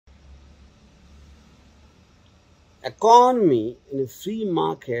economy in a free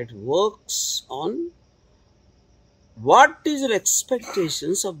market works on what is your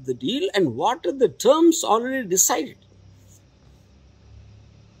expectations of the deal and what are the terms already decided.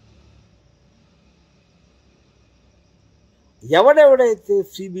 ఎవడెవడైతే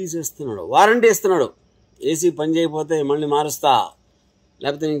freebies ఇస్తున్నాడో, warranty ఇస్తున్నాడు, AC పని చేయకపోతే మళ్ళీ మారుస్తా,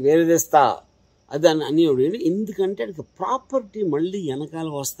 లేకపోతే నీకు వేరేది ఇస్తా, అది అని ఎందుకంటే అడికి ప్రాపర్టీ మళ్ళీ వెనకాల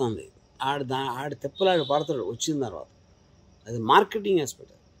వస్తుంది. ఆడ తెప్పలాడు పడతాడు వచ్చిన తర్వాత. అది మార్కెటింగ్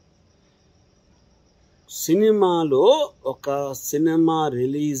ఆస్పెక్ట్. సినిమాలో ఒక సినిమా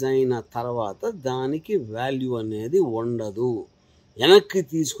రిలీజ్ అయిన తర్వాత దానికి వాల్యూ అనేది ఉండదు. వెనక్కి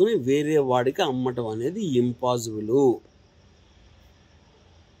తీసుకుని వేరే వాడికి అమ్మటం అనేది ఇంపాసిబుల్.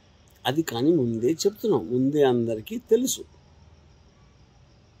 అది కానీ ముందే చెప్తున్నాం, ముందే అందరికీ తెలుసు.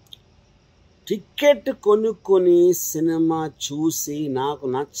 టికెట్ కొనుక్కొని సినిమా చూసి నాకు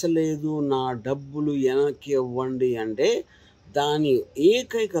నచ్చలేదు, నా డబ్బులు వెనక్కి ఇవ్వండి అంటే దాని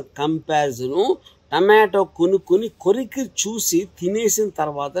ఏకైక కంపారిజను టమాటో కొనుక్కొని కొరికి చూసి తినేసిన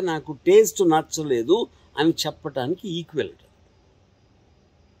తర్వాత నాకు టేస్ట్ నచ్చలేదు అని చెప్పటానికి ఈక్వల్.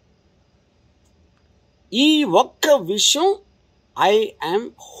 ఈ ఒక్క విషయం I am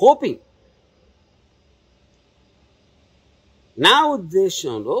hoping నా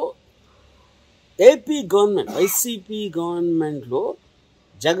ఉద్దేశంలో ఏపీ గవర్నమెంట్, వైసీపీ గవర్నమెంట్లో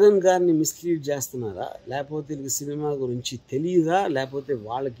జగన్ గారిని మిస్లీడ్ చేస్తున్నారా, లేకపోతే వీళ్ళకి సినిమా గురించి తెలియదా, లేకపోతే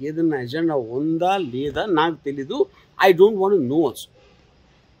వాళ్ళకి ఏదైనా ఎజెండా ఉందా లేదా నాకు తెలీదు. I don't want to know also.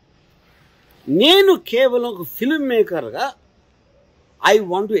 నేను కేవలం ఒక film మేకర్గా I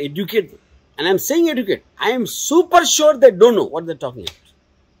want to educate them. And I'm saying educate. I am super sure they don't know what they're talking about.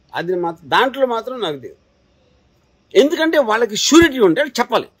 అది మాత్రం దాంట్లో మాత్రం నాకు తెలియదు. ఎందుకంటే వాళ్ళకి షూరిటీ ఉంటే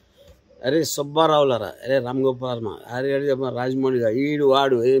చెప్పాలి. అరే సుబ్బారావులరా, అరే రామ్ గోపాల్ వర్మ, అరే రాజమౌళిగా, ఈడు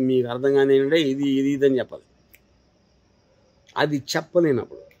వాడు, మీకు అర్థం కానీ ఏంటంటే ఇది ఇది ఇది అని చెప్పాలి. అది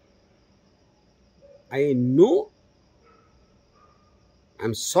చెప్పలేనప్పుడు I know,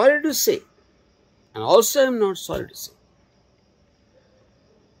 I'm sorry to say and also I'm not sorry to say.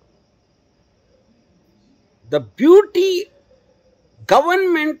 The beauty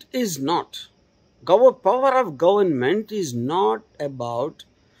government is not, power of government is not about,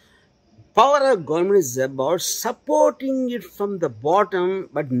 power of government is about supporting it from the bottom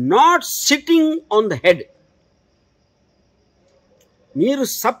but not sitting on the head. మీరు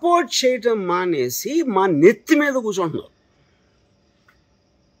support చేయటం మానేసి మా నెత్తి మీద కూర్చుంటున్నారు.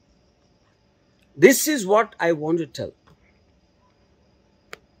 This is what I want to tell.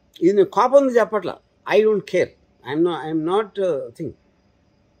 ఇది నేను కోపంగా చెప్పట్లా. I don't care. I'm not thing.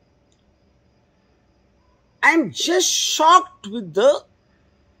 I'm just shocked with the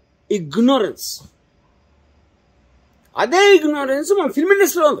ignorance. అదే ignorance మన ఫిల్మ్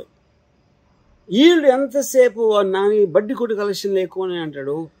ఇండస్ట్రీలో ఉంది. వీళ్ళు ఎంతసేపు నాని బడ్డీ కొట్టు కలెక్షన్ లేకుని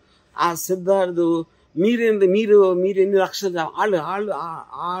అంటాడు. ఆ సిద్ధార్థు మీరు ఎన్ని లక్షలు,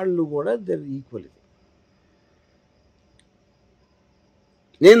 వాళ్ళు కూడా దర్ ఈక్వల్.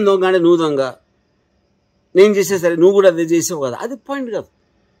 నేను దొంగ అంటే నువ్వు దొంగ, నేను చేసేసరి నువ్వు కూడా అదే చేసావు కదా, అది పాయింట్ కాదు.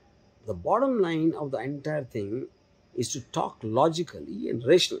 The bottom line of the entire thing is to talk logically and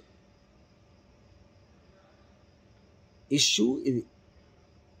rational. Issue ఇది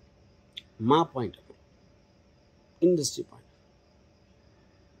మా point of view, industry point of view.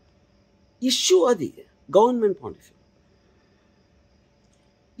 Issue అది గవర్నమెంట్ పాయింట్ ఆఫ్ వ్యూ.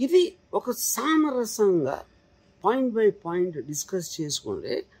 ఇది ఒక సామరస్యంగా పాయింట్ బై పాయింట్ డిస్కస్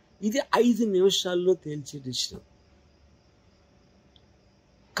చేసుకుంటే ఇది 5 నిమిషాల్లో తేల్చే డిసిషన్.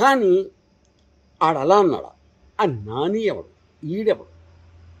 కానీ ఆడ అలా అన్నాడా, ఆ నాని ఎవడు, ఈడెవడు,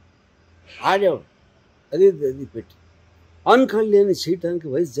 ఆడెవడు, అది పెట్టి పవన్ కళ్యాణ్ చేయటానికి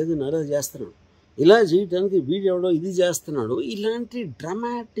వైఎస్ జగన్ అలా చేస్తున్నాడు, ఇలా చేయటానికి వీడెవడో ఇది చేస్తున్నాడు. ఇలాంటి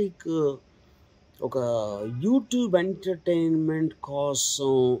డ్రామాటిక్ ఒక యూట్యూబ్ ఎంటర్టైన్మెంట్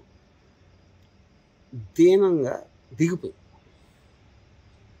కోసం దీనంగా దిగిపోయి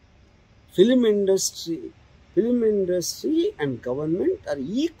film industry and government are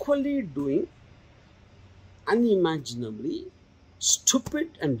equally doing unimaginably stupid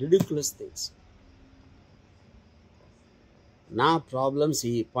and ridiculous things. నా ప్రాబ్లమ్స్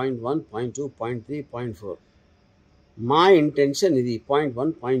ఈ 0.1, 0.2, 0.3, 0.4. మా ఇంటెన్షన్ ఇది 0.1,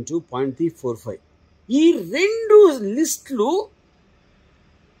 0.2, 0.3, 0.45. ఈ 2 లిస్టులు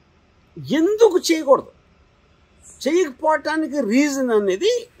ఎందుకు చేయకూడదు, చేయకపోవటానికి రీజన్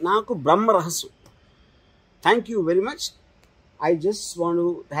అనేది నాకు బ్రహ్మ రహస్యం. Thank you very much. I just want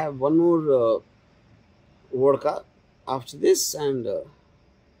to have one more vodka after this and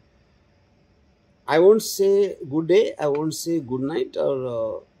I won't say good day, I won't say good night or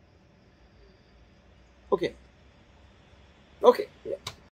okay. Okay. Yeah.